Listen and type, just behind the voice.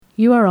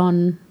You are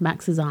on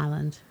Max's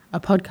Island, a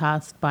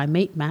podcast by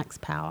Meet Max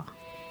Power.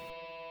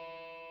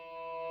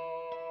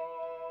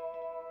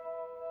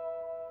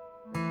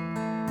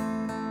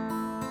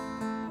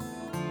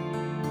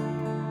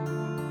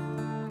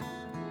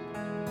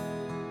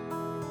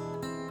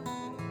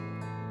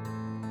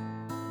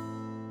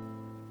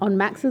 On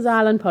Max's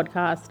Island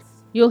podcast,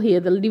 you'll hear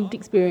the lived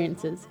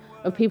experiences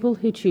of people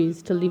who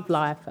choose to live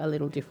life a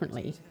little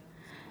differently.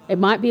 It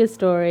might be a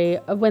story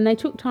of when they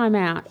took time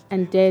out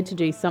and dared to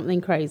do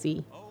something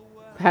crazy.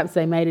 Perhaps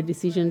they made a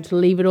decision to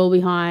leave it all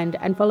behind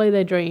and follow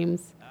their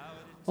dreams.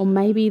 Or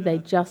maybe they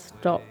just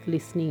stopped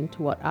listening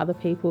to what other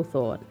people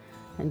thought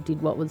and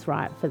did what was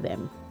right for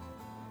them.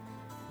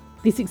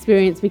 This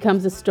experience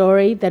becomes a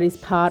story that is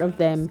part of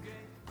them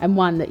and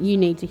one that you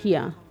need to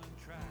hear.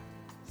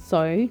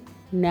 So,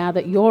 now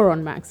that you're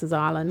on Max's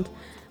Island,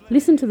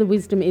 listen to the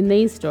wisdom in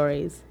these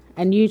stories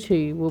and you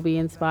too will be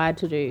inspired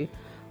to do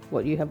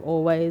what you have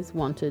always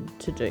wanted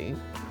to do.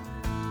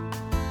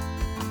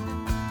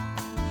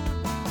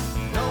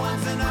 No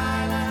one's an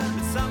island,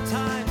 but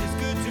sometimes it's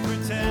good to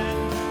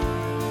pretend.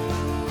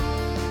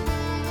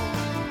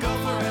 Go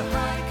for a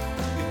hike,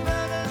 your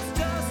burdens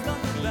just on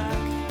your back.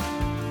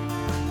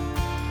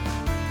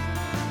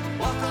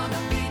 Walk on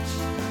the beach,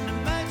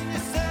 imagine you're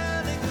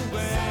sailing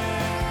away.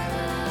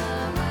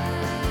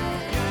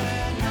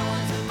 Yeah, no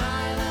one's an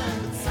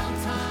island, but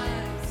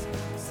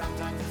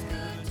sometimes it's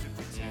good to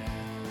pretend.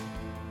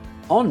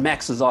 On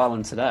Max's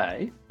Island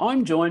today,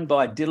 I'm joined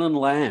by Dylan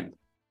Lamb.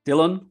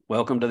 Dylan,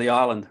 welcome to the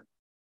island.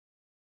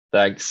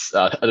 Thanks.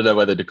 I don't know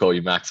whether to call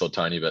you Max or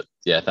Tony, but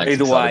yeah, thanks.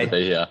 Either Excited way. to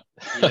be here.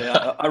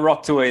 Yeah, I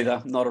rock to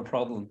either, not a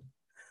problem.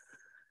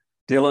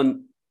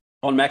 Dylan,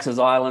 on Max's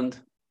Island,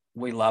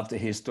 we love to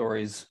hear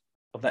stories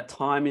of that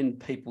time in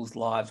people's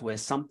lives where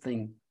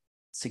something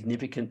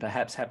significant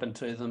perhaps happened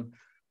to them,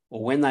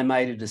 or when they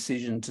made a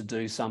decision to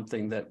do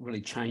something that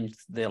really changed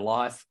their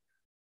life,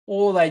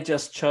 or they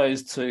just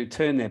chose to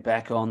turn their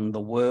back on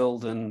the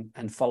world and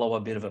follow a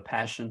bit of a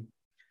passion.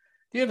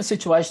 Do you have a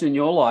situation in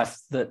your life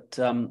that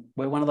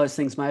where one of those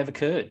things may have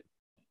occurred?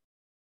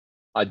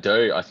 I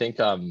do. I think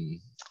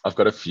I've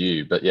got a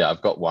few, but yeah,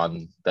 I've got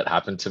one that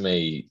happened to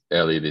me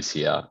earlier this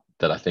year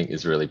that I think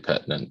is really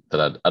pertinent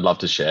that I'd love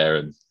to share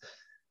and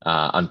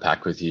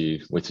unpack with you,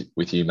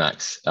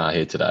 Max,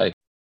 here today.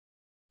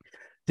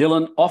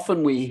 Dylan,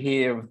 often we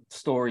hear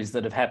stories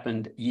that have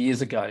happened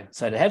years ago.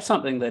 So to have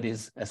something that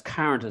is as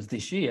current as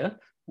this year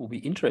will be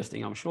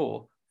interesting, I'm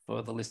sure,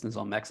 for the listeners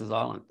on Max's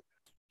Island.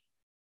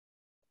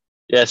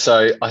 Yeah,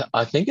 so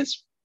I think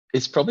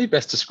it's probably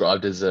best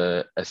described as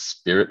a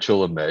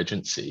spiritual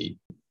emergency.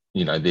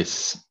 You know,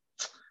 this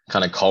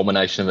kind of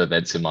culmination of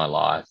events in my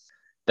life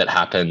that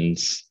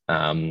happens.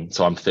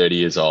 So I'm 30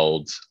 years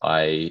old.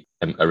 I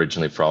am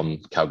originally from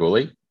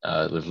Kalgoorlie.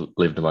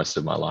 Lived most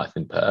of my life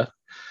in Perth,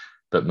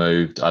 but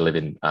moved. I live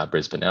in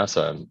Brisbane now,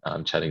 so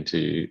I'm chatting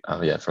to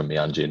from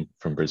Meanjin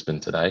from Brisbane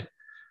today.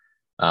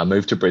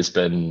 Moved to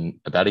Brisbane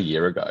about a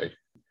year ago.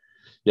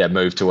 Yeah,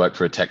 moved to work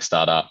for a tech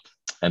startup.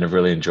 And I've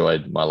really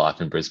enjoyed my life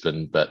in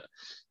Brisbane. But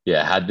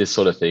yeah, had this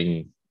sort of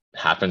thing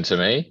happen to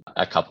me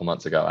a couple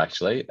months ago,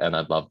 actually. And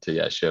I'd love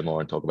to share more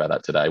and talk about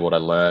that today. What I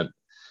learned,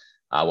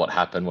 what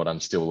happened, what I'm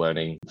still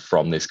learning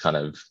from this kind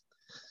of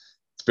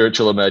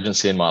spiritual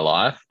emergency in my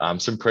life.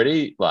 Some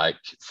pretty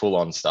full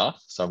on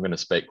stuff. So I'm going to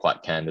speak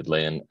quite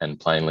candidly and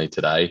plainly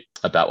today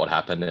about what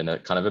happened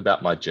and kind of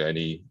about my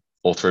journey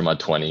all through my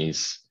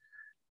 20s.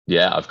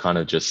 Yeah, I've kind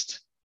of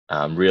just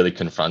really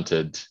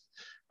confronted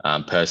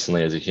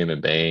personally as a human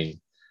being,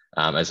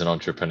 as an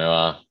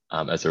entrepreneur,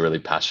 as a really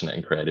passionate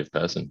and creative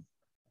person.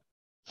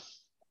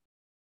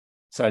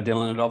 So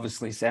Dylan, it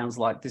obviously sounds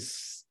like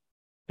this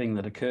thing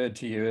that occurred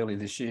to you early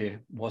this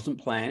year wasn't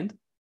planned.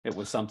 It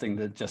was something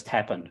that just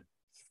happened.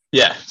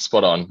 Yeah,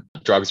 spot on.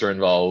 Drugs were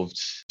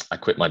involved. I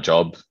quit my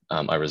job.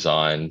 I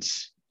resigned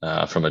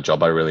from a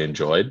job I really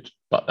enjoyed,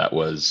 but that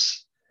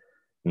was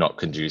not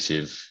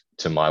conducive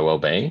to my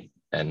well-being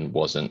and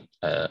wasn't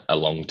a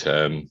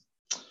long-term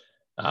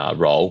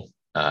role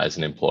as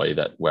an employee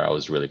where I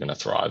was really going to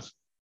thrive.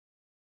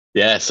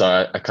 Yeah,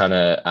 so I kind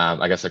of,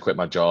 I guess I quit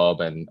my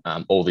job and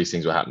all these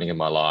things were happening in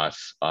my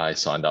life. I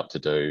signed up to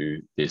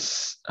do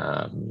this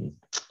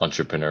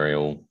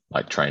entrepreneurial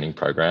training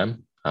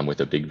program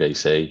with a big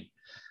VC.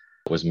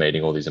 I was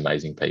meeting all these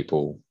amazing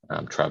people,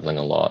 traveling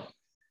a lot.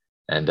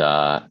 And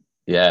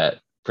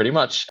pretty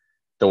much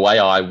the way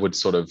I would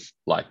sort of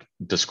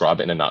describe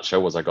it in a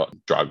nutshell was I got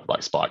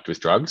spiked with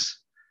drugs,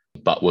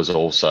 but was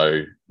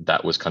also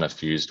that was kind of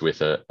fused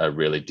with a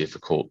really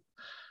difficult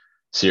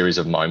series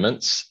of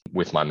moments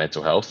with my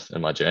mental health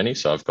and my journey.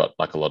 So I've got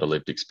a lot of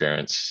lived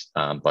experience,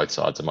 both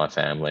sides of my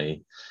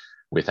family,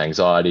 with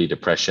anxiety,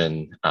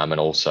 depression, and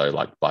also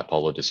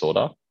bipolar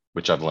disorder,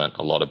 which I've learned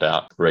a lot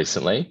about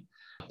recently.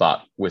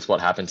 But with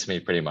what happened to me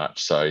pretty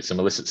much, so some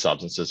illicit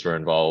substances were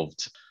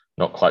involved,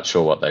 not quite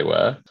sure what they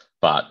were,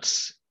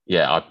 but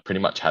yeah, I pretty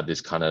much had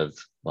this kind of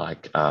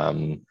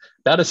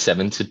about a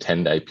 7 to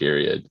 10 day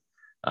period.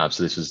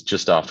 So this was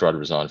just after I'd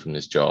resigned from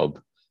this job.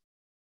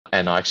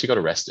 And I actually got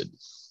arrested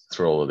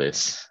through all of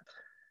this.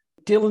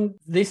 Dylan,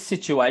 this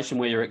situation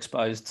where you're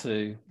exposed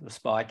to the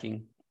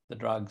spiking, the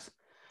drugs,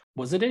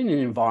 was it in an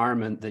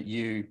environment that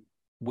you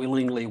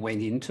willingly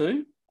went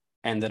into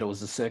and that it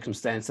was a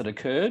circumstance that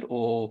occurred,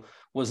 or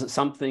was it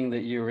something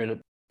that you were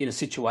in a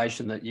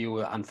situation that you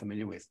were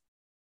unfamiliar with?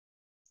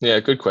 Yeah,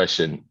 good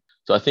question.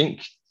 So I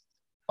think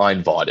I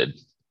invited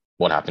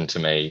what happened to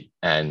me,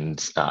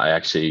 and I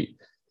actually,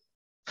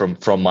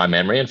 from my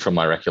memory and from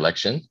my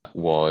recollection,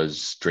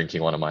 was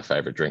drinking one of my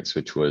favorite drinks,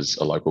 which was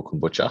a local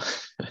kombucha.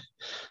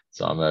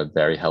 So I'm a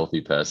very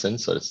healthy person.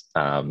 So it's,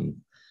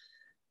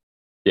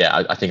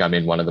 yeah, I think I'm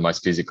in one of the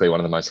most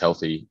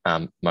healthy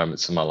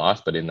moments of my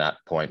life. But in that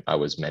point, I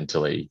was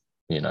mentally,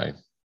 like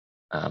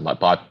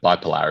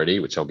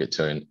bipolarity, which I'll get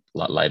to in,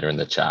 like, later in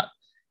the chat,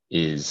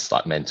 is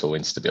like mental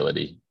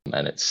instability,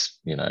 and it's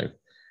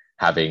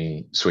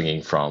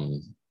swinging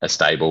from a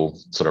stable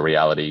sort of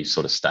reality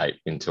sort of state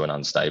into an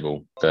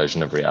unstable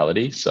version of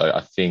reality. So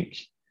I think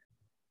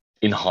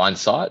in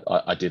hindsight,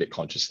 I did it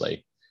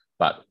consciously,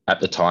 but at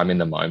the time, in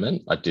the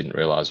moment, I didn't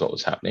realize what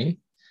was happening.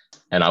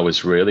 And I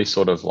was really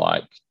sort of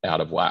like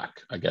out of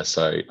whack, I guess.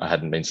 So I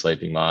hadn't been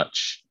sleeping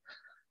much,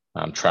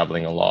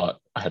 traveling a lot.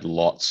 I had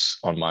lots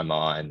on my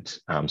mind.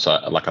 So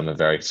like, I'm a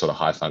very sort of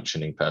high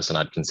functioning person.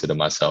 I'd consider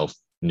myself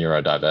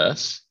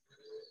neurodiverse,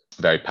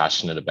 very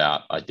passionate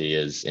about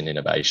ideas and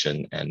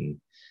innovation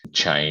and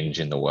change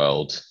in the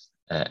world.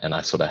 And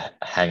I sort of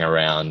hang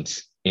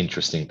around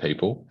interesting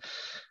people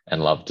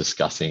and love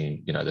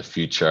discussing, the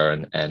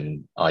future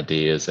and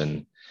ideas,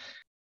 and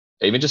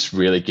even just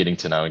really getting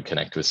to know and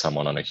connect with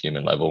someone on a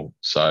human level.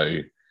 So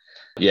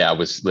yeah, I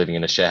was living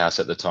in a share house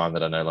at the time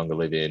that I no longer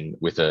live in,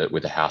 with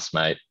a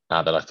housemate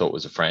that I thought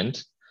was a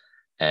friend.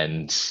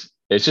 And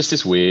it's just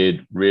this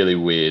really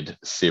weird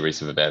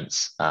series of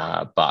events.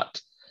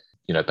 But,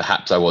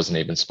 perhaps I wasn't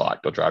even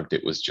spiked or drugged.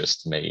 It was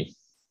just me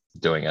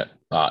doing it.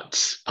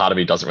 But part of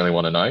me doesn't really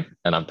want to know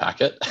and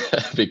unpack it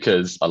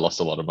because I lost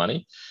a lot of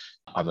money.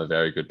 I'm a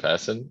very good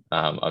person.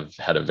 I've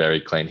had a very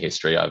clean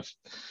history. I've,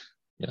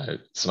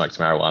 smoked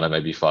marijuana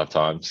maybe 5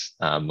 times,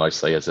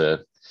 mostly as a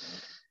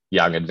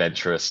young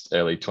adventurous,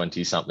 early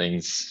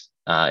 20-somethings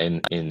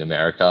in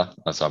America.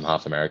 So I'm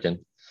half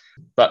American.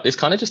 But this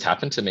kind of just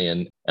happened to me.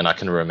 And I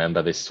can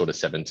remember this sort of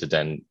 7 to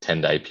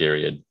 10 day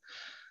period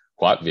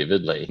quite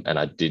vividly. And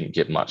I didn't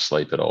get much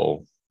sleep at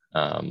all.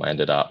 I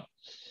ended up,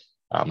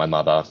 my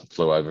mother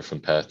flew over from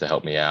Perth to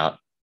help me out.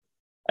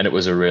 And it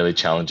was a really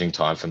challenging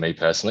time for me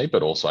personally,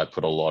 but also I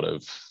put a lot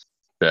of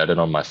burden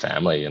on my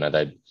family.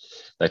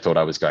 They thought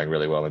I was going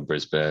really well in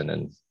Brisbane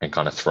and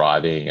kind of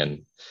thriving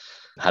and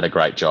had a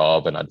great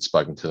job. And I'd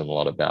spoken to them a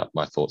lot about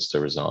my thoughts to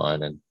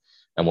resign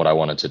and what I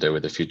wanted to do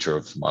with the future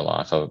of my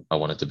life. I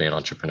wanted to be an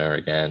entrepreneur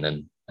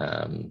again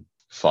and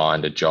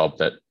find a job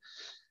that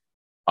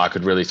I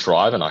could really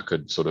thrive and I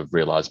could sort of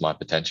realize my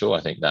potential.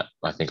 I think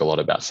a lot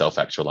about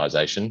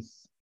self-actualization.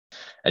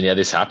 And yeah,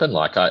 this happened.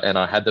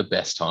 I had the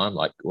best time.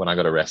 Like, when I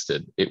got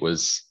arrested, it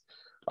was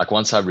like,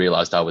 once I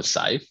realized I was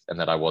safe and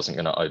that I wasn't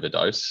going to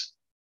overdose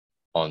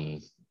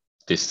on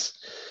these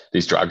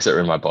drugs that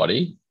were in my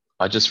body,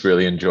 I just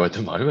really enjoyed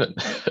the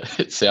moment.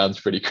 It sounds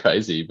pretty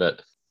crazy,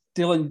 but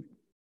Dylan,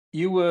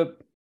 you were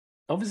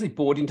obviously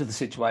brought into the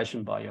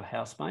situation by your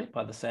housemate,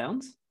 by the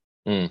sounds.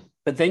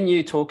 But then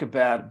you talk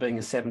about being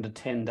a 7 to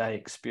 10 day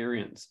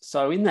experience.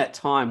 So in that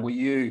time, were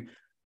you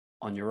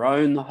on your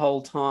own the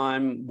whole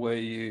time? Were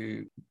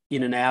you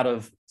in and out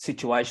of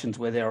situations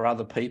where there are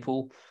other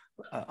people?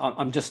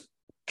 I'm just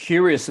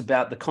curious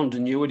about the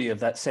continuity of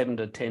that 7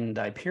 to 10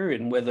 day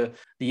period and whether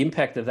the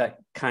impact of that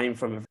came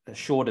from a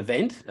short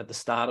event at the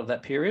start of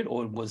that period,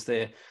 or was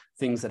there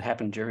things that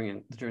happened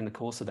during the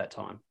course of that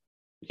time?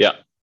 Yeah.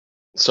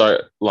 So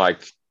I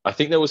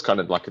think there was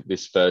kind of like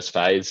this first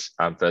phase,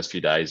 first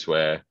few days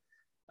where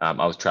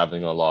I was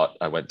traveling a lot.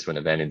 I went to an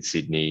event in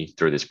Sydney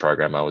through this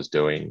program I was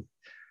doing.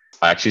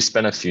 I actually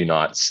spent a few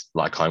nights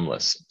like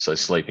homeless, so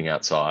sleeping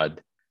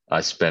outside.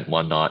 I spent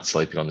one night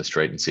sleeping on the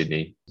street in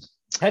Sydney.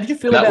 How did you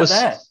feel about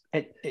that?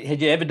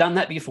 Had you ever done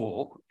that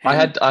before? I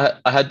had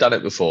done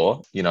it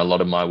before. A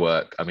lot of my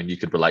work, I mean, you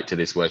could relate to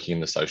this working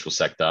in the social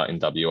sector in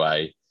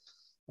WA,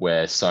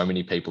 where so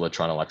many people are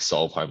trying to like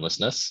solve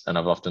homelessness. And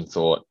I've often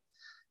thought,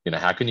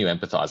 how can you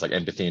empathize? Like,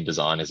 empathy and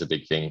design is a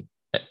big thing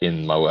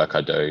in my work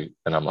I do.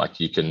 And I'm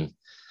like, you can,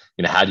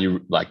 how do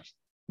you, like,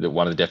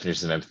 one of the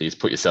definitions of empathy is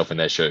put yourself in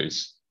their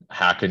shoes.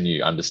 How can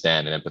you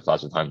understand and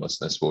empathize with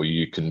homelessness? Well,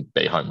 you can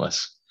be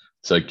homeless.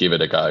 So give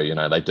it a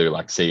go. They do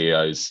like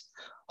CEOs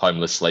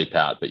homeless sleep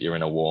out, but you're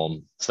in a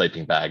warm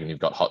sleeping bag and you've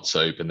got hot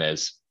soup and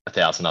there's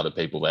 1,000 other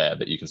people there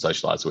that you can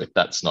socialize with.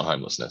 That's not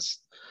homelessness.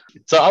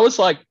 So I was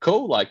like,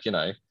 cool, I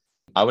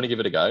want to give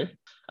it a go.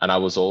 And I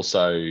was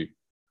also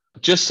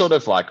just sort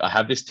of like, I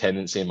have this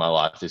tendency in my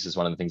life. This is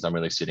one of the things I'm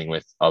really sitting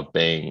with, of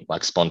being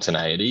like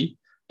spontaneity,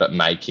 but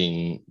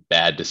making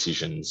bad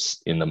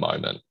decisions in the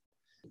moment.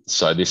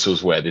 So this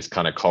was where this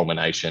kind of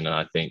culmination, and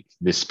I think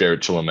this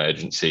spiritual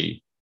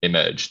emergency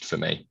emerged for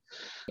me.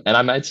 And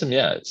I made some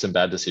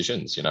bad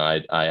decisions.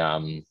 I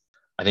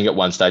think at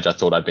one stage I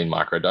thought I'd been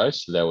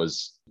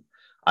microdosed.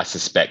 I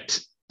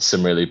suspect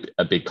some really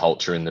a big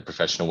culture in the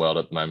professional world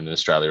at the moment in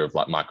Australia of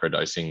like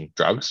microdosing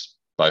drugs,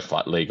 both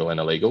like legal and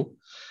illegal.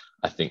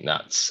 I think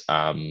that's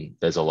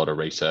there's a lot of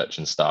research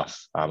and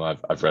stuff.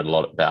 I've read a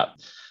lot about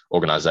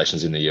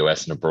organizations in the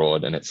US and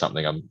abroad, and it's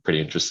something I'm pretty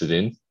interested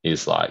in,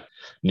 is like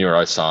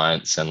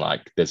neuroscience, and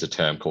like there's a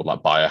term called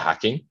like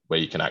biohacking, where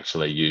you can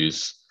actually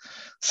use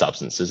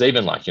substances,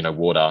 even like, you know,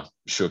 water,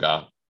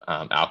 sugar,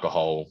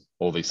 alcohol,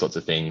 all these sorts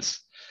of things.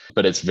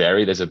 But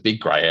there's a big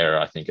gray area,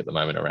 I think, at the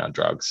moment around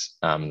drugs,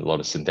 a lot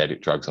of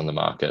synthetic drugs on the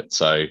market.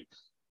 So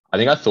I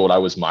think I thought I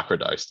was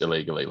microdosed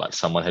illegally, like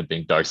someone had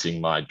been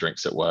dosing my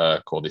drinks at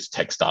work, or this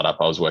tech startup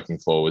I was working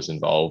for was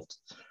involved.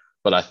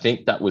 But I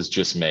think that was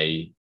just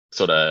me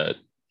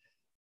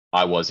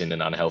I was in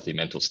an unhealthy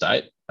mental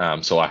state.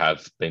 So I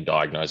have been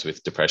diagnosed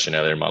with depression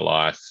earlier in my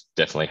life,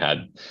 definitely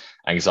had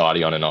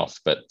anxiety on and off,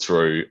 but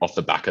off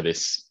the back of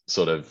this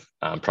sort of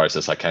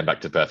process, I came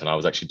back to Perth and I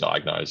was actually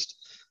diagnosed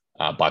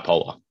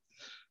bipolar.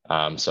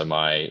 So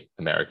my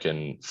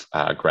American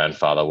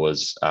grandfather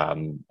was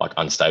like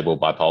unstable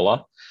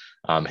bipolar.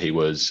 He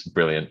was a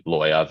brilliant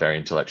lawyer, very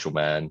intellectual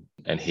man,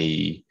 and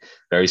he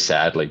very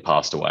sadly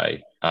passed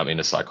away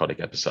in a psychotic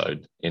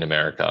episode in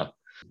America.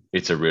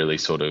 It's a really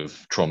sort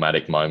of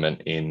traumatic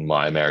moment in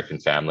my American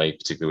family,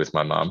 particularly with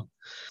my mum.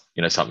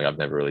 You know, something I've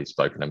never really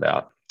spoken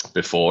about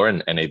before,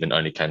 and even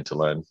only came to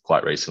learn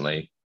quite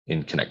recently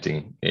in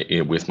connecting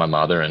with my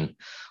mother. And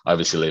I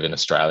obviously live in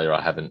Australia.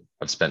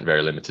 I've spent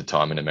very limited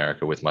time in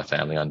America with my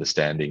family,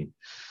 understanding,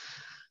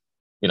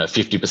 you know,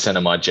 50%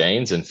 of my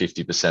genes and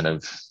 50%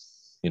 of,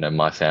 you know,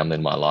 my family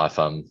and my life.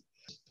 I'm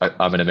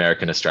an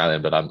American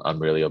Australian, but I'm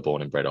really a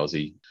born and bred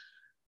Aussie.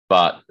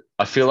 But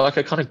I feel like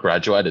I kind of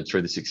graduated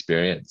through this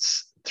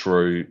experience,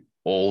 through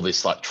all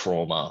this like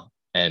trauma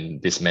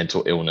and this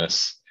mental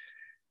illness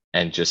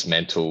and just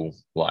mental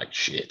like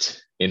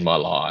shit in my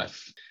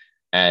life.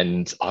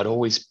 And I'd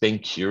always been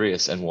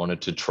curious and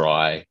wanted to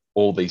try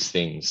all these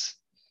things,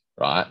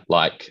 right?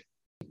 Like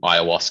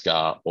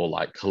ayahuasca, or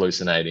like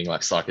hallucinating,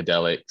 like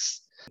psychedelics,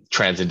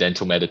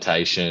 transcendental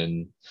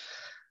meditation,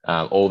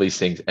 all these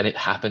things. And it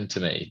happened to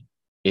me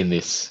in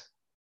this,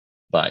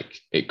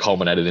 like it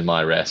culminated in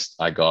my arrest.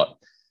 I got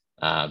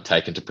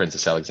taken to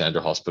Princess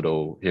Alexandra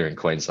Hospital here in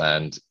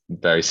Queensland.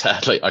 Very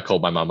sadly, I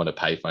called my mum on a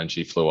payphone.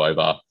 She flew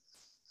over,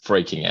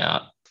 freaking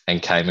out,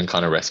 and came and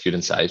kind of rescued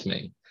and saved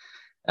me.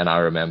 And I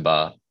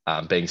remember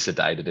being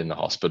sedated in the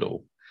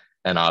hospital,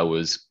 and I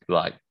was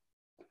like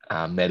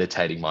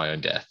meditating my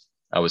own death.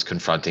 I was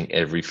confronting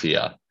every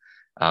fear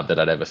that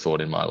I'd ever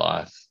thought in my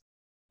life.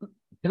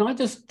 Can I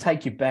just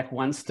take you back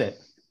one step?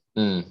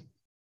 Mm.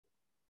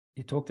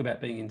 You talked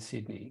about being in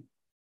Sydney.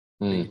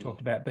 Mm. You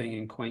talked about being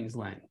in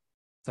Queensland.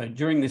 So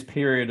during this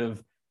period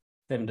of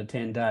 7 to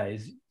 10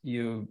 days,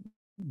 you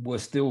were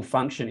still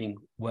functioning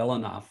well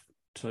enough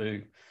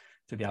to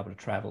be able to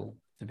travel,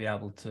 to be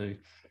able to,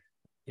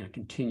 you know,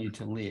 continue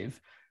to live.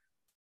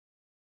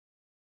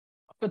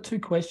 I've got two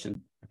questions.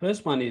 The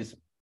first one is,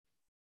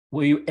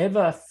 were you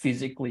ever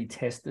physically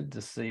tested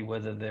to see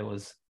whether there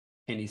was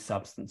any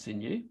substance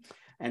in you?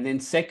 And then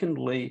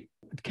secondly,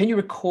 can you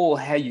recall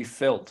how you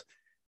felt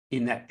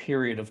in that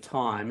period of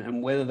time,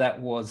 and whether that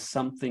was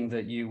something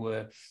that you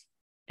were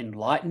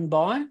enlightened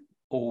by,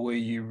 or were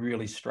you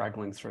really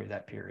struggling through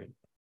that period?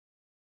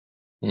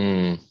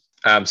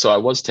 So I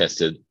was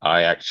tested.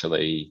 I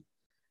actually,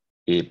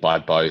 by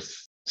both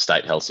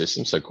state health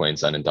systems, so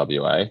Queensland and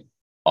WA.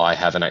 I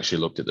haven't actually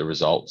looked at the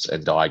results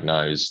and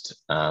diagnosed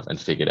and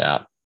figured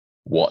out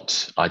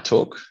what I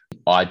took.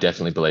 I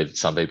definitely believe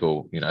some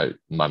people, you know,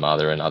 my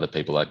mother and other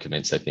people are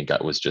convinced they think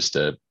it was just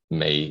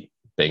me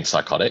being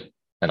psychotic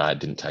and I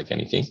didn't take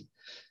anything.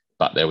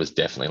 But there was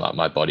definitely like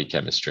my body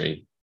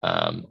chemistry.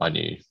 I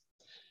knew,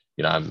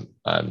 you know,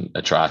 I'm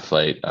a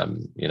triathlete.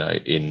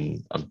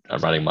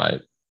 I'm running my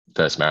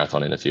first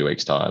marathon in a few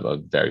weeks' time.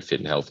 I'm very fit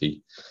and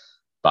healthy.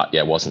 But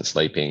yeah, wasn't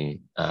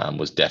sleeping,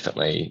 was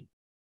definitely,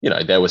 you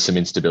know, there was some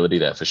instability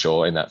there for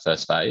sure in that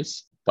first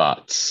phase.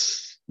 But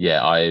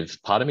yeah,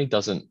 part of me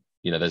doesn't,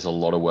 you know, there's a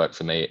lot of work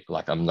for me.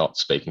 Like, I'm not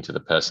speaking to the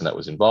person that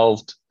was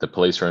involved. The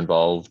police were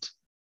involved.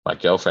 My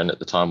girlfriend at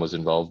the time was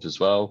involved as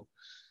well.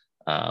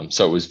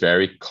 So it was a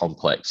very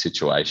complex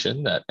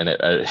situation and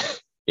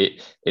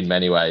it in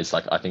many ways,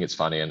 like, I think it's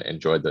funny and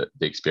enjoyed the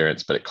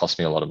experience, but it cost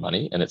me a lot of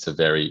money, and it's a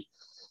very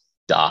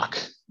dark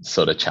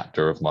sort of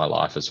chapter of my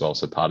life as well.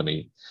 So part of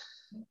me,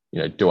 you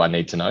know, do I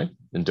need to know,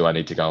 and do I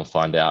need to go and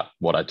find out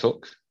what I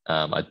took?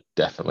 I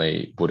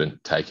definitely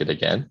wouldn't take it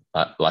again.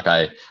 Like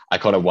I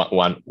kind of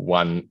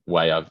one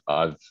way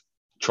I've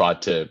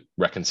tried to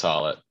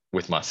reconcile it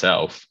with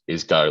myself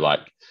is go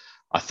like,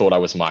 I thought I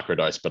was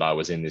microdosed, but I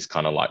was in this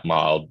kind of like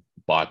mild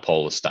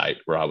bipolar state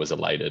where I was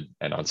elated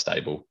and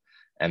unstable.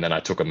 And then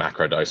I took a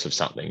macro dose of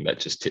something that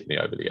just tipped me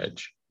over the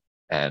edge.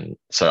 And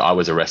so I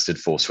was arrested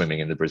for swimming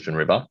in the Brisbane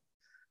River.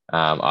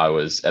 I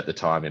was at the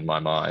time in my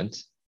mind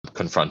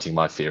confronting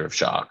my fear of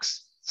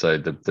sharks. So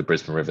the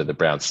Brisbane River, the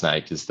brown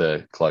snake is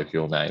the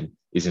colloquial name,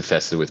 is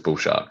infested with bull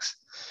sharks.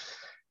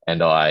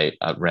 And I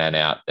ran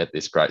out at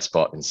this great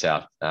spot in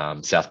South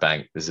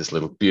Bank. There's this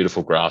little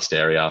beautiful grassed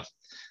area.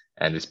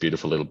 and this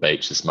beautiful little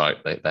beach, the smoke.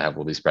 They have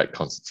all these great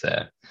concerts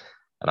there.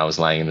 And I was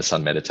laying in the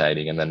sun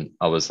meditating. And then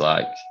I was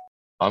like,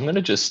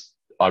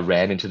 I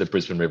ran into the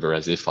Brisbane River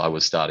as if I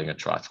was starting a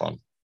triathlon.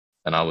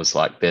 And I was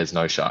like, there's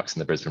no sharks in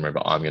the Brisbane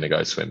River. I'm going to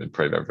go swim and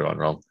prove everyone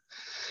wrong.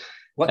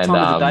 What And,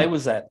 time of the day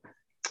was that?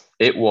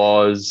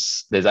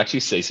 There's actually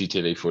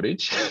CCTV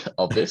footage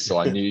of this. So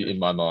I knew in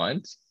my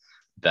mind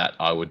that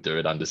I would do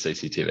it under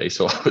CCTV.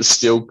 So I was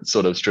still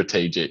sort of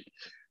strategic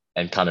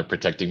and kind of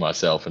protecting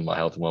myself and my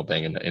health and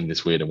well-being in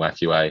this weird and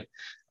wacky way.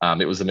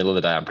 It was the middle of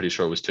the day. I'm pretty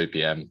sure it was 2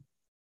 p.m.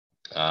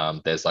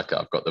 I've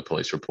got the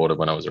police report of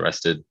when I was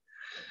arrested,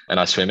 and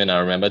I swim in. I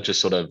remember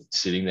just sort of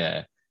sitting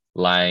there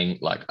laying,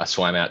 like I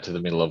swam out to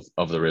the middle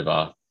of the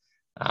river.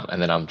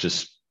 And then I'm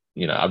just,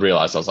 I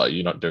realized I was like,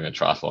 you're not doing a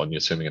triathlon, you're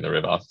swimming in the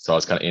river. So I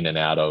was kind of in and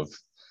out of,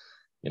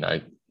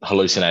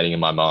 hallucinating in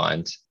my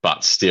mind,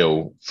 but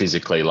still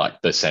physically,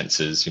 like the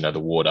senses, the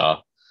water.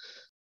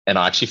 And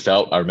I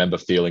remember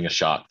feeling a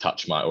shark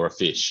or a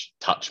fish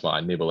touch my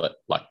nibble at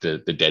like the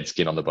dead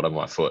skin on the bottom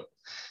of my foot.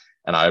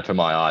 And I opened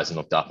my eyes and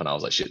looked up and I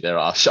was like, shit, there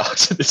are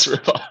sharks in this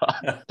river.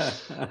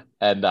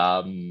 And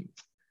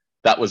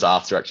that was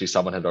after actually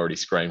someone had already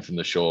screamed from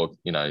the shore,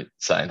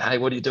 saying, hey,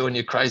 what are you doing?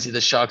 You're crazy.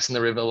 There's sharks in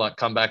the river. Like,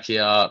 come back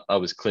here. I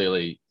was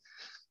clearly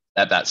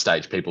at that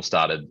stage,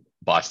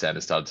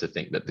 bystanders started to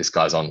think that this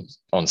guy's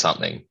on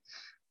something,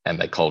 and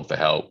they called for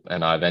help.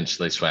 And I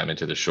eventually swam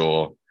into the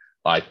shore.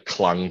 I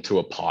clung to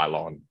a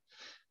pylon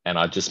and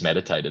I just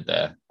meditated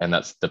there. And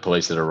that's the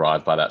police that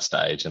arrived by that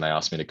stage, and they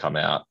asked me to come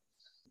out.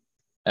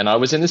 And I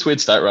was in this weird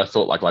state where I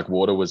thought like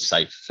water was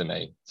safe for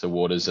me.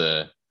 So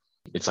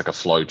it's like a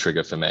flow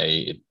trigger for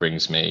me. It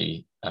brings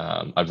me,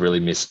 I've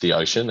really missed the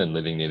ocean and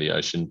living near the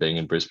ocean, being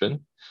in Brisbane.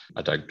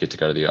 I don't get to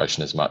go to the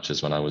ocean as much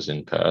as when I was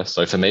in Perth.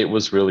 So for me, it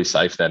was really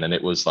safe then. And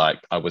it was like,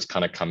 I was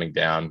kind of coming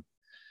down.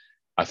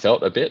 I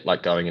felt a bit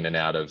like going in and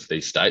out of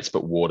these states,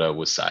 but water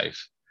was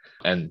safe.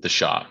 And the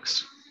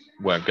sharks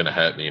weren't going to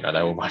hurt me.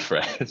 They were my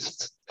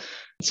friends.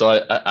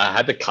 So I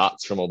had the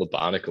cuts from all the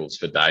barnacles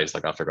for days,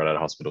 like after I got out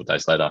of hospital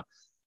days later.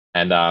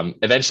 And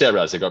eventually I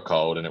realized it got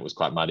cold and it was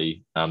quite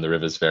muddy. The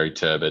river's very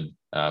turbid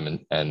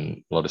and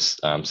a lot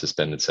of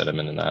suspended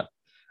sediment and that.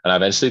 And I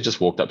eventually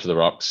just walked up to the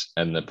rocks,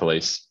 and the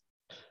police,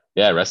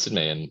 arrested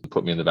me and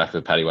put me in the back of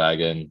a paddy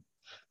wagon,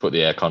 put the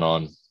aircon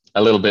on,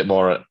 a little bit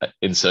more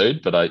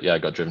ensued, but I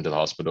got driven to the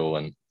hospital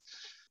and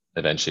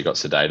eventually got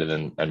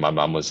sedated. And my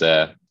mum was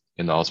there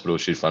in the hospital.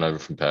 She'd flown over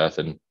from Perth,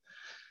 and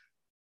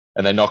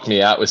they knocked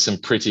me out with some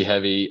pretty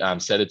heavy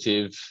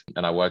sedative.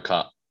 And I woke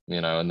up,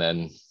 and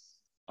then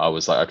I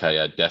was like, okay,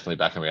 yeah, definitely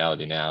back in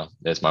reality now.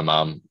 There's my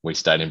mum. We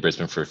stayed in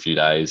Brisbane for a few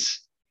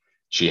days.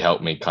 She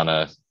helped me kind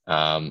of,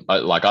 I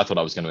thought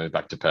I was going to move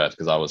back to Perth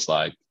because I was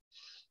like,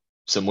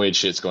 some weird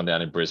shit's gone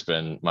down in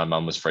Brisbane. My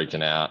mum was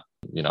freaking out.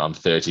 I'm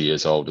 30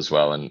 years old as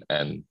well.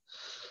 And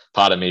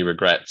part of me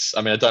regrets.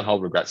 I mean, I don't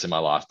hold regrets in my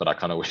life, but I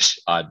kind of wish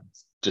I'd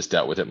just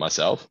dealt with it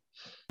myself.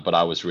 But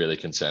I was really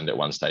concerned at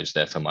one stage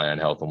there for my own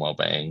health and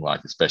well-being,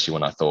 like especially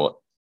when I thought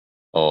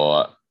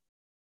or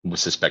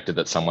was suspected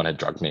that someone had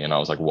drugged me. And I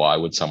was like, why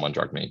would someone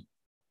drug me?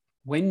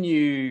 When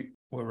you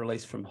were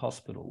released from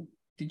hospital,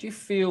 did you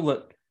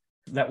feel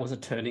that was a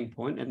turning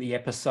point and the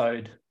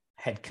episode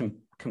had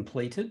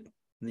completed?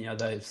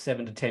 Those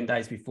 7 to 10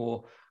 days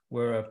before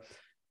were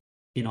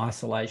in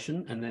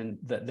isolation, and then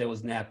that there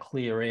was now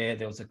clear air,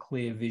 there was a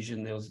clear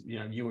vision, there was,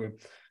 you were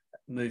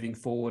moving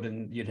forward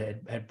and you'd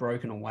had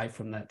broken away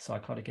from that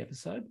psychotic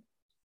episode?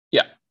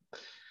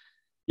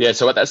 Yeah.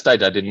 So at that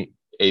stage, I didn't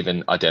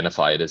even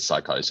identify it as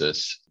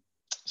psychosis.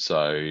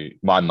 So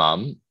my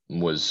mum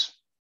was,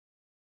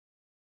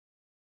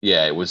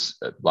 it was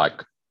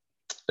like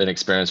an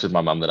experience with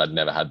my mum that I'd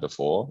never had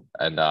before.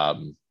 And,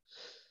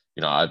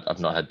 I've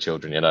not had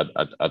children yet.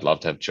 I'd love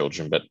to have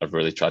children, but I've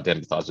really tried to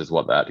empathize with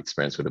what that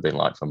experience would have been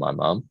like for my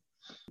mum.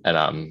 And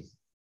I'm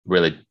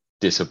really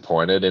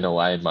disappointed in a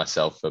way in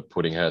myself for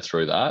putting her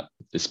through that,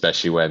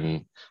 especially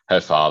when her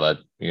father,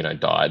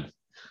 died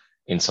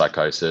in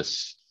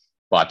psychosis,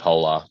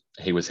 bipolar.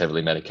 He was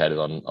heavily medicated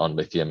on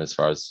lithium, as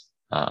far as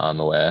I'm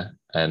aware.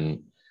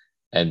 And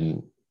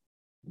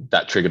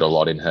that triggered a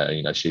lot in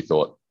her. She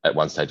thought at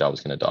one stage I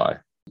was going to die,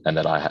 and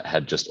that I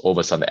had just all of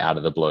a sudden out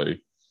of the blue,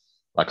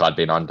 like I'd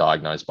been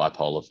undiagnosed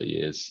bipolar for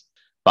years.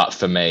 But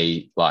for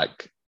me,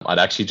 like I'd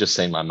actually just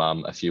seen my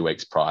mum a few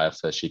weeks prior,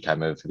 she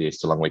came over for the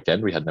Easter long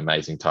weekend. We had an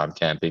amazing time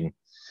camping.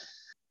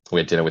 We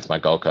had dinner with my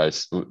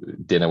girlfriend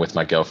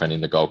in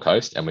the Gold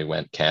Coast, and we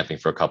went camping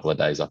for a couple of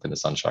days up in the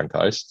Sunshine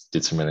Coast,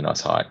 did some really nice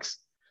hikes.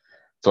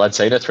 So I'd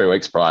seen her 3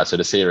 weeks prior. So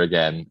to see her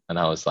again, and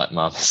I was like,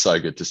 Mum, it's so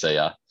good to see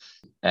her.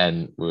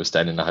 And we were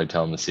staying in a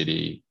hotel in the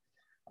city.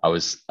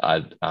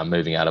 I'm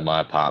moving out of my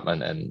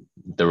apartment, and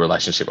the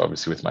relationship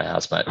obviously with my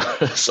housemate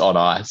was on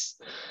ice.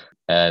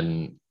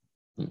 And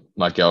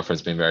my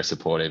girlfriend's been very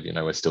supportive.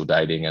 We're still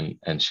dating,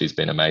 and she's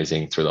been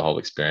amazing through the whole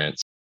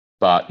experience.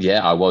 But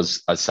yeah, I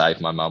was safe.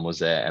 My mum was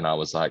there, and I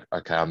was like,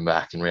 okay, I'm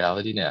back in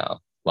reality now.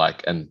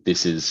 Like, and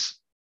this is,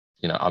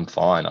 I'm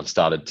fine. I've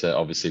started to,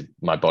 obviously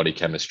my body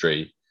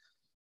chemistry,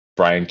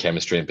 brain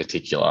chemistry in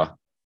particular,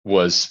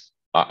 was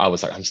I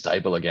was like, I'm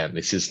stable again.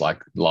 This is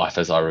like life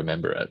as I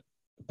remember it.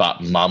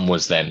 But mum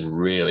was then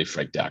really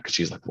freaked out because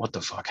she's like, what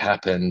the fuck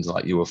happened?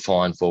 Like, you were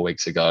fine 4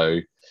 weeks ago.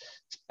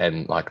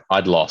 And like,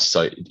 I'd lost.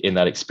 So in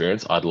that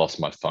experience, I'd lost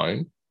my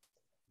phone,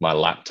 my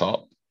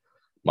laptop,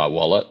 my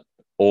wallet,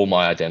 all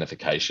my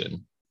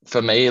identification.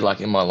 For me,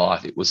 like in my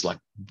life, it was like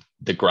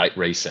the great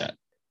reset.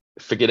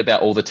 Forget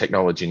about all the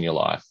technology in your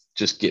life.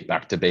 Just get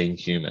back to being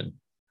human.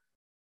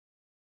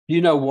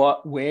 You know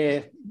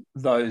where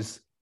those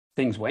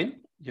things went?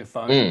 Your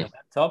phone, your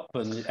laptop,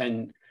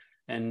 and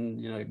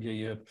you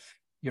know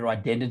your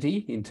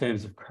identity in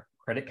terms of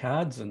credit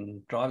cards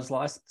and driver's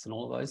license and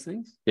all of those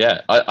things.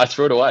 Yeah, I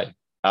threw it away.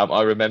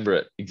 I remember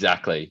it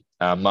exactly.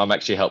 Mum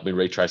actually helped me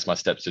retrace my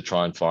steps to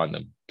try and find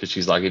them, because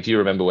she's like, if you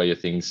remember where your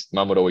things,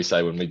 Mum would always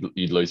say when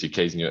you'd lose your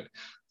keys and your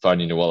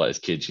phone in your wallet as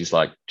kids, she's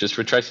like, just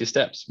retrace your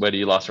steps. Where do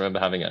you last remember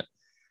having it?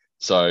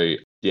 So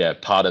yeah,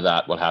 part of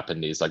that, what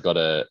happened is I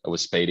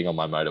was speeding on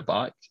my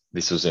motorbike.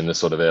 This was in the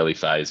sort of early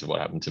phase of what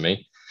happened to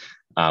me.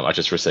 I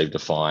just received a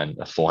fine,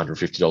 a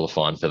 $450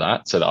 fine for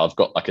that. So that I've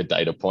got like a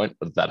data point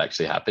of that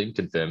actually happened,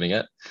 confirming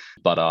it.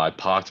 But I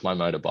parked my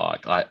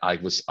motorbike.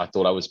 I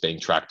thought I was being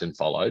tracked and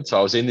followed. So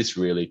I was in this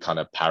really kind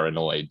of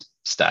paranoid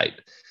state,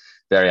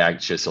 very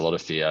anxious, a lot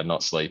of fear,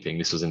 not sleeping.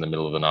 This was in the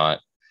middle of the night.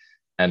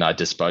 And I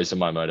disposed of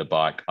my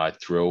motorbike. I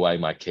threw away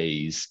my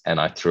keys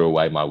and I threw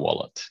away my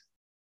wallet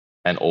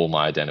and all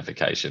my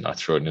identification. I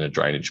threw it in a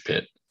drainage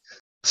pit.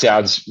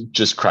 Sounds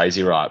just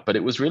crazy, right? But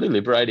it was really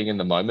liberating in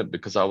the moment,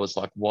 because I was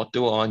like, what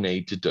do I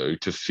need to do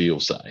to feel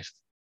safe?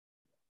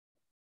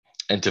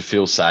 And to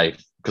feel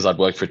safe, because I'd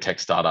worked for a tech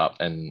startup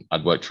and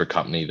I'd worked for a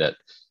company that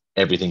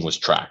everything was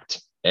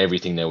tracked.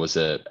 Everything, there was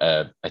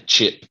a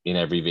chip in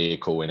every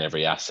vehicle, in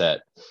every asset.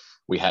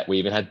 We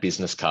even had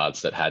business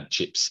cards that had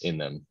chips in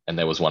them. And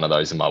there was one of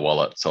those in my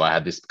wallet. So I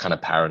had this kind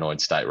of paranoid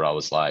state where I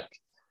was like,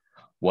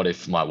 what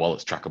if my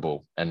wallet's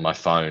trackable and my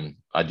phone,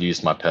 I'd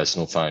used my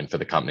personal phone for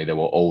the company. There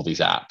were all these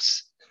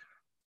apps,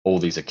 all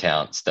these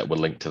accounts that were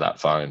linked to that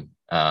phone.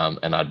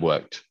 And I'd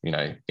worked, in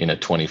a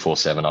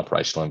 24/7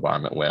 operational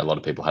environment where a lot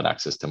of people had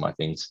access to my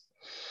things.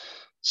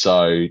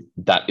 So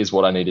that is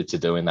what I needed to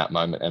do in that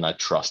moment. And I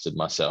trusted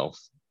myself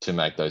to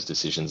make those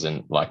decisions.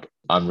 And like,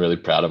 I'm really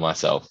proud of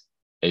myself,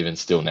 even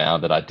still now,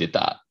 that I did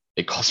that.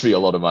 It cost me a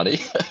lot of money.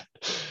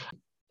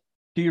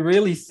 Do you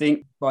really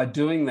think by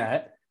doing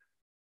that,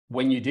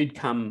 when you did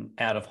come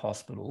out of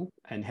hospital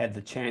and had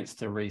the chance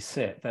to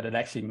reset, that it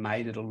actually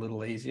made it a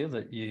little easier,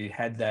 that you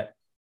had that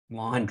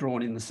line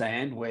drawn in the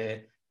sand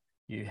where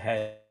you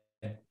had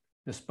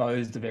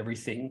disposed of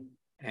everything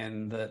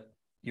and that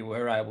you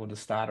were able to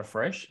start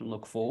afresh and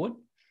look forward?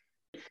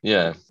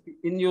 Yeah.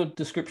 In your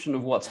description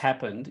of what's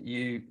happened,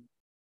 you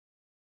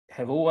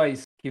have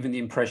always given the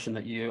impression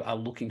that you are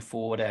looking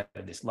forward out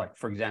of this. Like,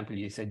 for example,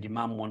 you said your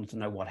mum wanted to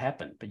know what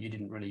happened, but you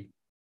didn't really...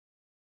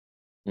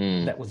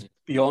 That was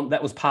beyond,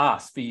 that was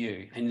past for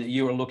you, and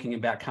you were looking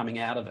about coming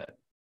out of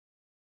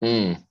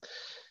it.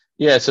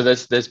 Yeah, so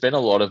there's been a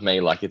lot of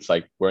me, like, it's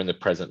like we're in the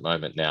present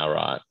moment now,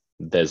 right?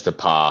 There's the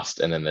past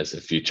and then there's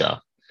the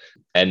future.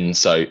 And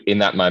so in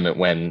that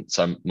moment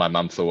so my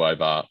mum flew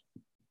over,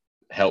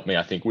 helped me.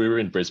 I think we were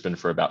in Brisbane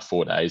for about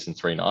 4 days and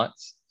 3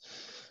 nights.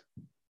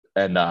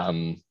 And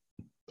I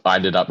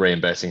ended up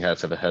reimbursing her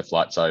for her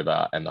flights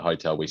over and the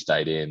hotel we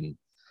stayed in.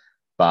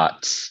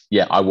 But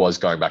yeah, I was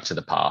going back to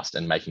the past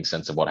and making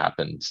sense of what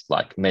happened.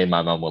 Like, me and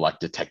my mum were like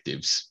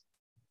detectives,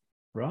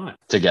 Right,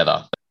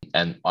 together.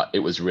 And it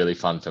was really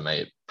fun for me.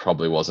 It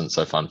probably wasn't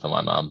so fun for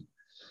my mum.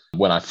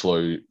 When I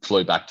flew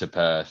back to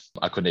Perth,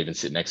 I couldn't even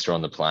sit next to her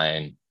on the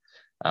plane.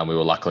 We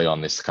were luckily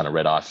on this kind of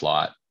red-eye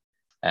flight.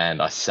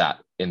 And I sat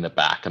in the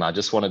back and I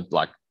just wanted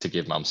like to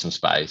give mum some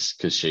space,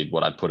 because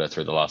what I'd put her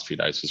through the last few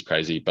days was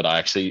crazy. But I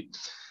actually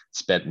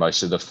spent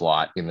most of the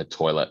flight in the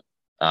toilet,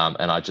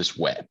 and I just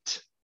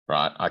wept.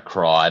 Right. I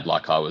cried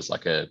like I was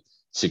like a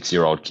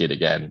 6-year-old kid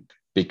again,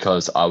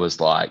 because I was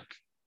like,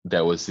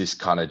 there was this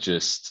kind of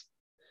just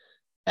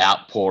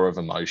outpour of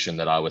emotion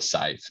that I was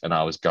safe and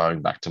I was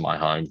going back to my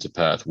home, to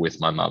Perth, with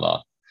my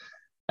mother.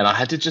 And I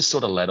had to just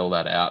sort of let all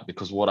that out,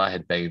 because what I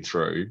had been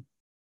through,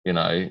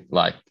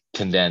 like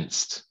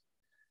condensed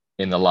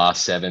in the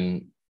last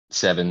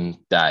seven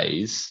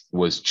days,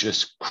 was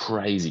just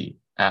crazy,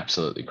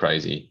 absolutely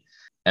crazy.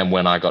 And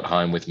when I got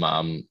home with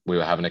mum, we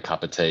were having a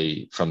cup of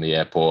tea from the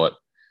airport.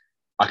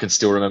 I can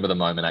still remember the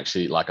moment,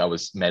 actually, like I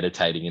was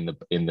meditating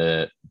in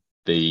the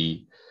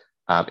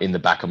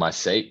back of my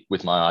seat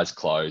with my eyes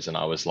closed, and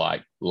I was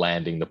like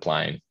landing the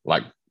plane.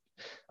 Like,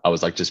 I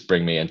was like, just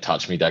bring me and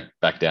touch me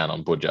back down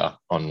on Budja,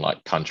 on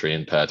like country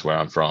in Perth, where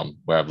I'm from,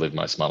 where I've lived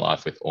most of my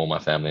life with all my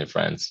family and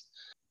friends.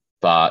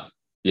 But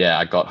yeah,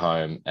 I got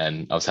home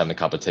and I was having a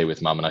cup of tea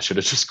with mum, and I should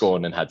have just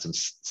gone and had some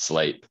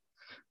sleep.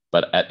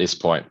 But at this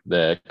point,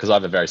 because I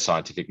have a very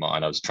scientific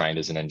mind, I was trained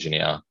as an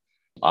engineer.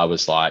 I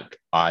was like,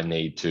 I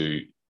need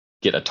to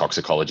get a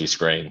toxicology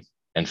screen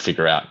and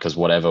figure out, because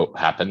whatever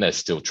happened, there's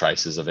still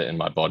traces of it in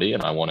my body.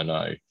 And I want to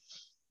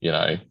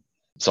know,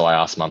 So I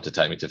asked mum to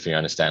take me to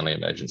Fiona Stanley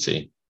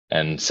Emergency,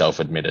 and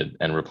self-admitted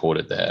and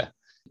reported there.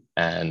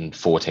 and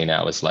 14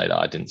 hours later,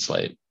 I didn't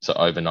sleep. So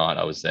overnight,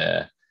 I was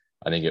there.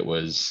 I think it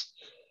was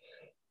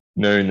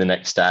noon the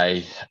next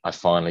day. I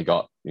finally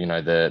got,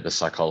 the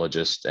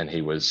psychologist, and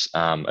he was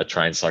a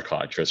trained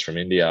psychiatrist from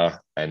India,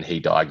 and he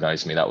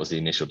diagnosed me. That was the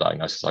initial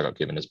diagnosis I got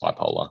given, as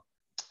bipolar.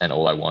 And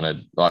all I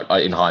wanted,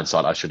 in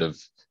hindsight, I should have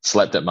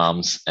slept at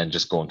mum's and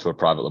just gone to a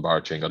private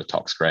laboratory and got a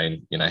tox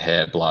screen,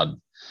 hair, blood,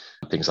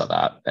 things like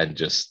that. And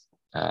just,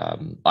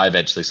 I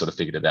eventually sort of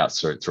figured it out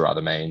through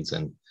other means.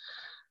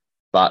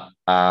 But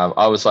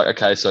I was like,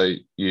 okay, so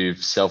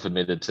you've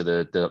self-admitted to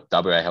the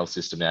WA health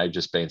system now. You've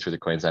just been through the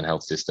Queensland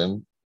health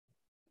system.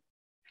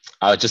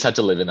 I just had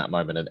to live in that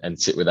moment and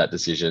sit with that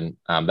decision.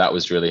 That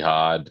was really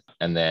hard.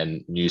 And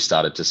then news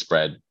started to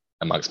spread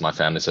amongst my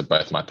family. So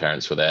both my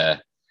parents were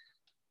there.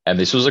 And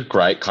this was a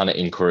great kind of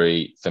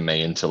inquiry for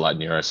me into like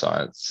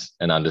neuroscience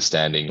and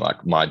understanding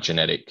like my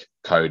genetic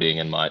coding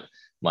and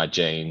my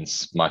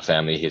genes, my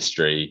family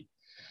history.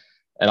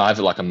 And I have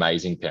like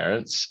amazing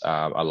parents.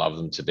 I love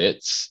them to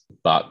bits,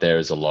 but there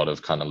is a lot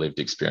of kind of lived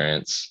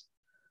experience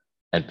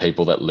and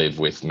people that live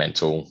with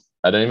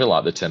I don't even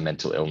like the term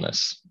mental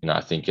illness.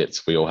 I think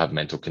we all have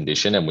mental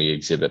condition and we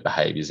exhibit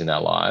behaviors in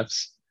our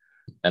lives.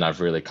 And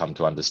I've really come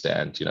to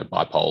understand,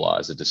 bipolar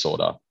as a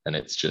disorder. And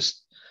it's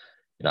just,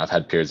 I've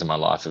had periods in my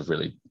life of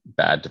really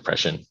bad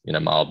depression,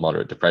 mild,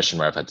 moderate depression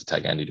where I've had to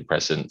take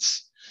antidepressants.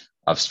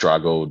 I've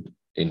struggled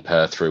in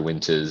Perth through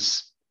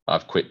winters.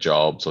 I've quit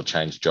jobs or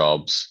changed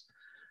jobs.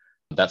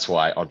 That's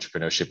why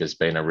entrepreneurship has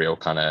been a real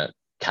kind of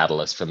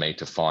catalyst for me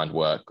to find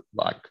work,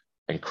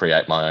 and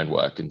create my own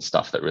work and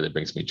stuff that really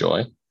brings me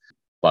joy.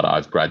 But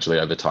I've gradually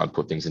over time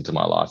put things into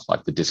my life,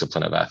 like the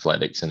discipline of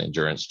athletics and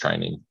endurance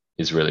training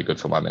is really good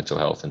for my mental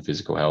health and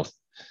physical health,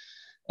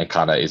 and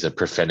kind of is a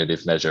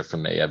preventative measure for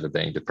me ever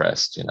being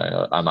depressed.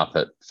 I'm up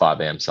at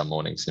 5 a.m. some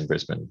mornings in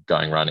Brisbane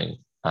going running.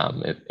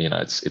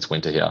 It's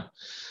winter here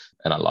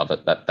and I love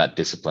it. That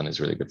discipline is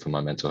really good for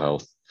my mental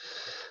health.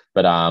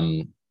 But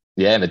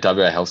in the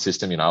WA health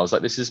system, I was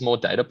like, this is more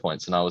data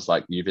points. And I was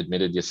like, you've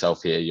admitted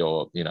yourself here,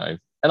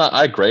 and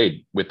I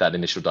agreed with that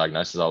initial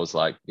diagnosis. I was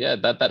like, yeah,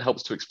 that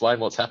helps to explain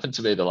what's happened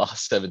to me the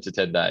last 7 to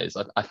 10 days.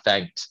 I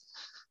thanked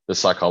the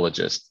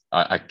psychologist.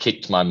 I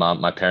kicked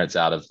my parents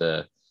out of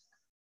the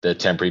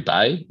temporary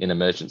bay in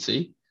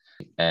emergency,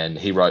 and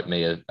he wrote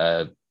me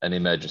an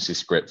emergency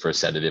script for a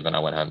sedative, and I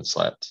went home and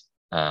slept.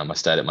 I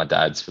stayed at my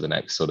dad's for the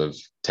next sort of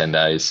 10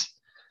 days,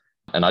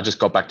 and I just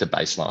got back to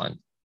baseline.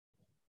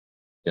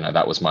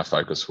 That was my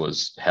focus,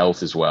 was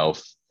health is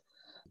wealth.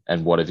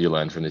 And what have you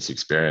learned from this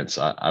experience?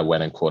 I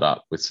went and caught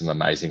up with some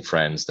amazing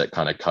friends that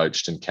kind of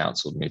coached and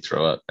counseled me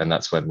through it. And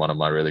that's when one of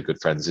my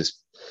good friends,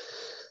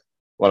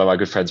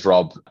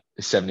 Rob,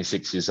 is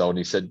 76 years old. And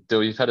he said,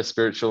 Dill, you've had a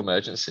spiritual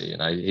emergency.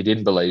 He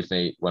didn't believe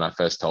me when I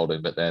first told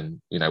him. But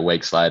then,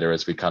 weeks later,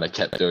 as we kind of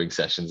kept doing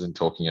sessions and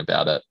talking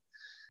about it,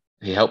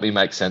 he helped me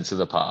make sense of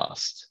the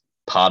past.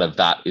 Part of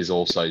that is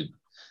also,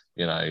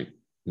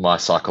 my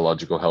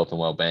psychological health and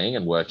well-being,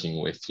 and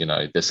working with,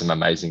 there's some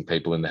amazing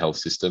people in the health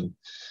system.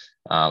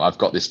 I've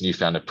got this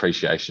newfound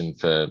appreciation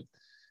for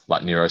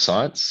like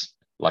neuroscience,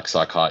 like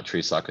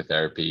psychiatry,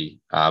 psychotherapy,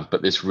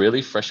 but this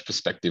really fresh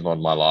perspective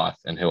on my life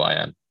and who I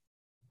am.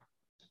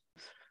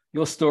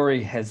 Your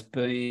story has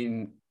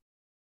been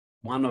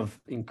one of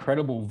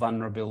incredible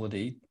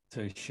vulnerability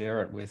to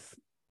share it with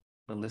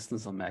the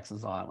listeners on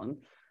Max's Island.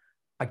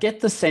 I get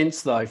the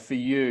sense, though, for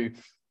you,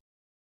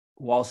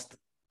 whilst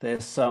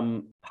there's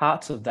some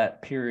parts of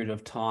that period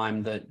of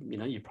time that,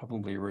 you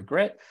probably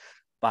regret,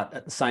 but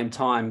at the same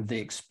time, the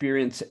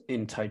experience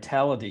in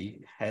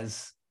totality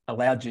has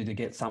allowed you to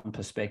get some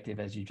perspective,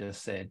 as you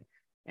just said,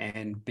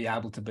 and be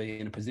able to be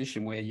in a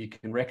position where you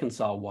can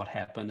reconcile what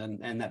happened,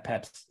 and that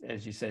perhaps,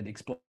 as you said,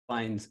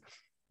 explains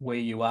where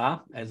you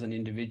are as an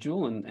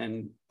individual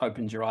and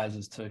opens your eyes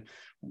as to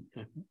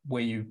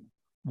where you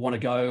want to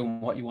go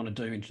and what you want to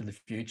do into the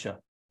future.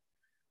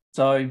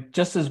 So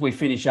just as we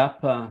finish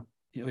up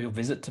your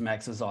visit to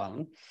Max's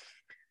Island,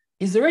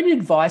 is there any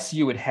advice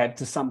you would have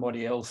to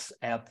somebody else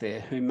out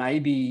there who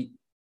maybe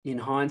in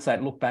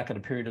hindsight look back at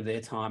a period of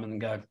their time and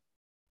go,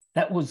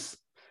 that was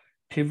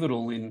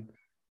pivotal in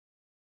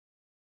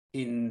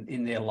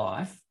their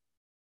life,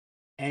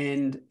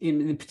 and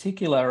in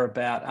particular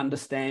about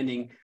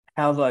understanding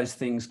how those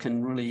things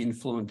can really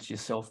influence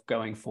yourself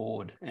going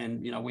forward?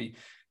 And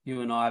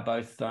you and I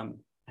both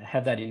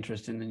have that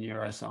interest in the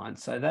neuroscience,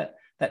 so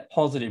that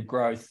positive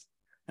growth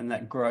and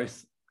that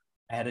growth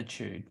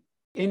attitude.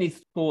 Any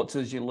thoughts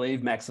as you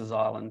leave Max's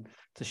Island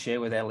to share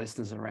with our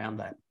listeners around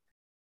that?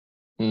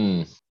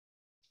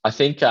 I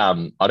think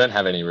I don't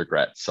have any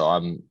regrets. So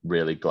I'm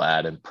really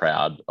glad and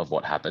proud of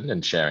what happened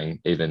and sharing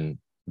even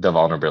the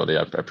vulnerability.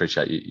 I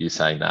appreciate you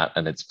saying that.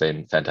 And it's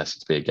been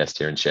fantastic to be a guest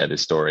here and share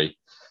this story.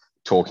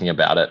 Talking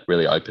about it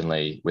really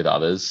openly with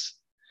others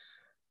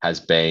has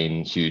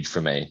been huge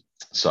for me.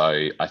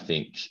 So I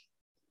think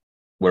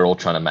we're all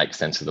trying to make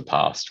sense of the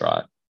past,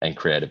 right? And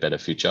create a better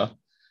future.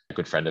 A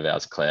good friend of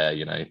ours,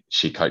 Claire,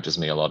 she coaches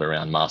me a lot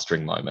around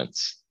mastering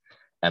moments.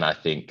 And I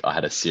think I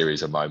had a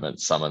series of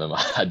moments. Some of them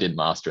I did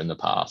master in the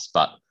past,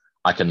 but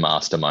I can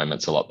master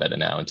moments a lot better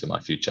now into my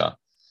future.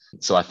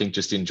 So I think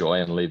just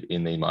enjoy and live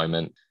in the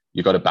moment.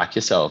 You got to back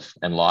yourself,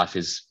 and life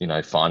is,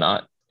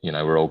 finite.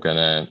 We're all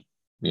going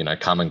to,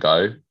 come and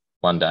go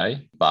one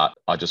day, but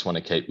I just want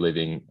to keep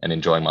living and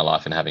enjoying my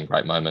life and having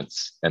great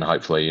moments. And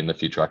hopefully in the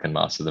future, I can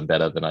master them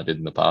better than I did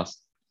in the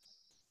past.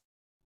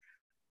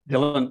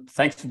 Dylan,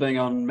 thanks for being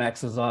on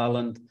Max's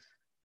Island.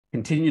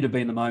 Continue to be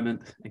in the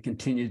moment and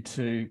continue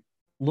to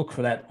look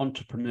for that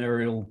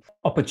entrepreneurial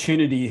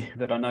opportunity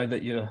that I know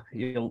that you're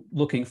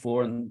looking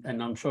for, and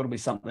I'm sure it'll be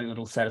something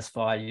that'll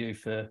satisfy you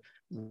for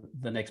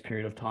the next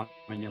period of time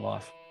in your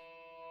life.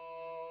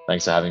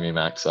 Thanks for having me,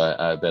 Max.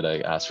 I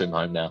better swim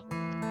home now.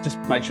 Just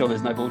make sure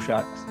there's no bull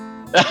sharks.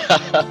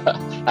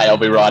 Hey, I'll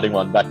be riding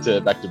one back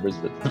to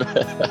Brisbane.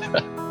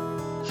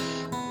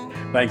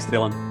 Thanks,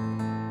 Dylan.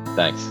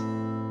 Thanks.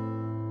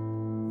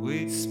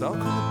 We spoke on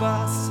the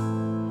bus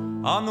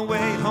on the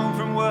way home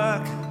from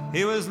work.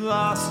 He was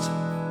lost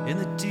in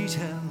the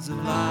details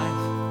of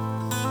life.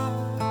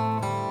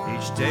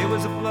 Each day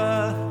was a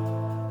blur,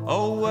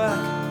 all work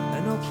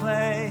and no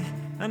play,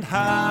 and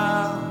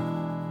how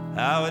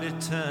it had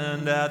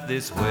turned out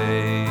this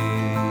way.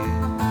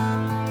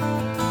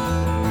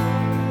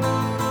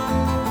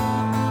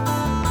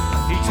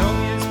 He told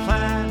me his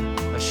plan,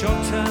 a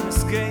short-term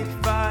escape,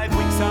 5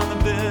 weeks on the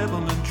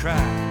Brisbane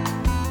track.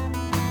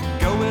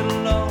 Go it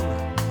alone,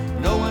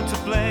 no one to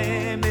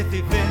blame if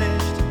he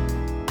finished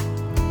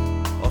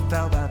or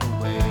fell by the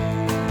way.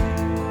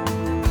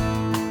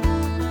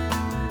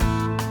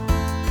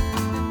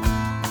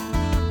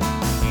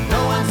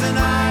 No one's an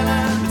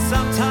island, but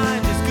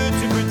sometimes it's good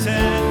to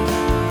pretend.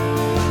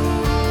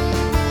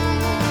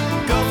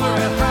 Go for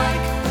a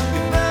hike,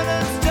 your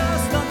burden's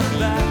just on your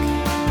back.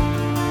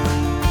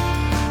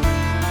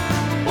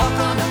 Walk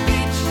on the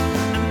beach,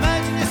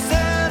 imagine you're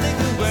sailing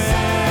away.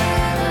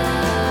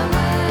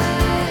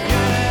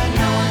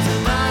 Yeah, no one's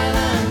an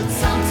island, but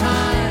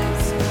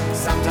sometimes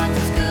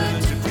it's good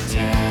to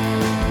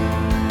pretend.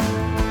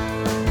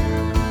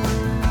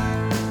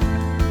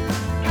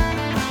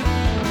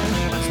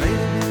 Much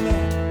later we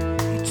met,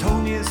 he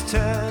told me his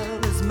tale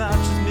as much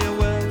as mere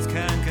words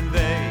can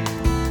convey.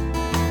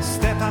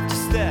 Step after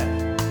step,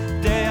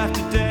 day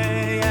after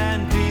day,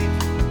 and deep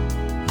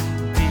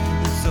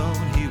in the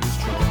zone he was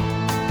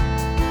drawn.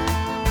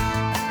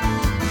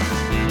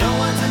 No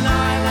one's an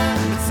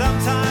island, but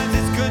sometimes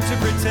it's good to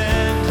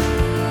pretend.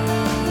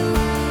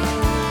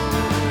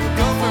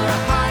 Go for a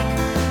hike,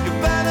 your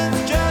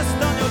burden's just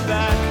on your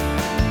back.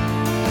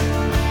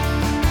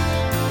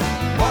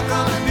 Walk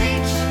on the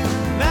beach,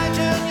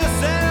 imagine you're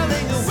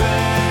sailing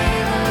away.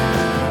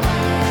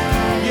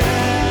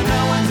 Yeah, no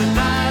one's an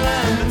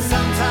island, but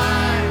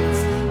sometimes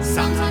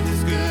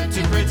it's good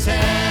to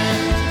pretend.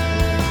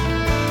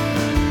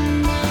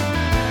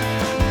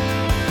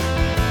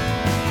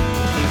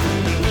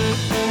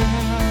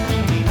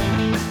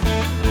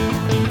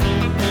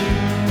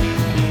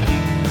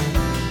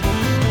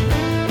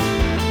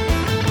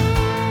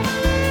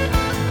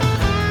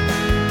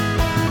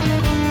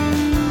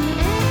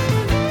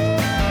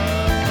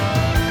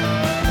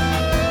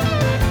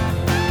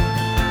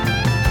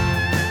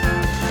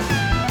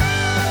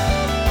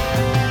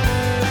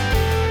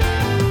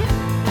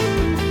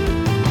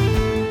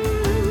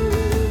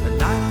 A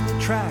night on the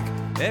track,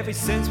 every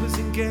sense was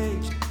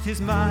engaged.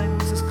 His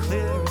mind was as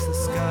clear as the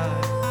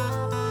sky.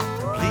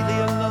 Completely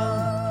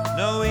alone,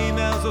 no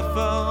emails or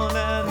phone,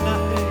 and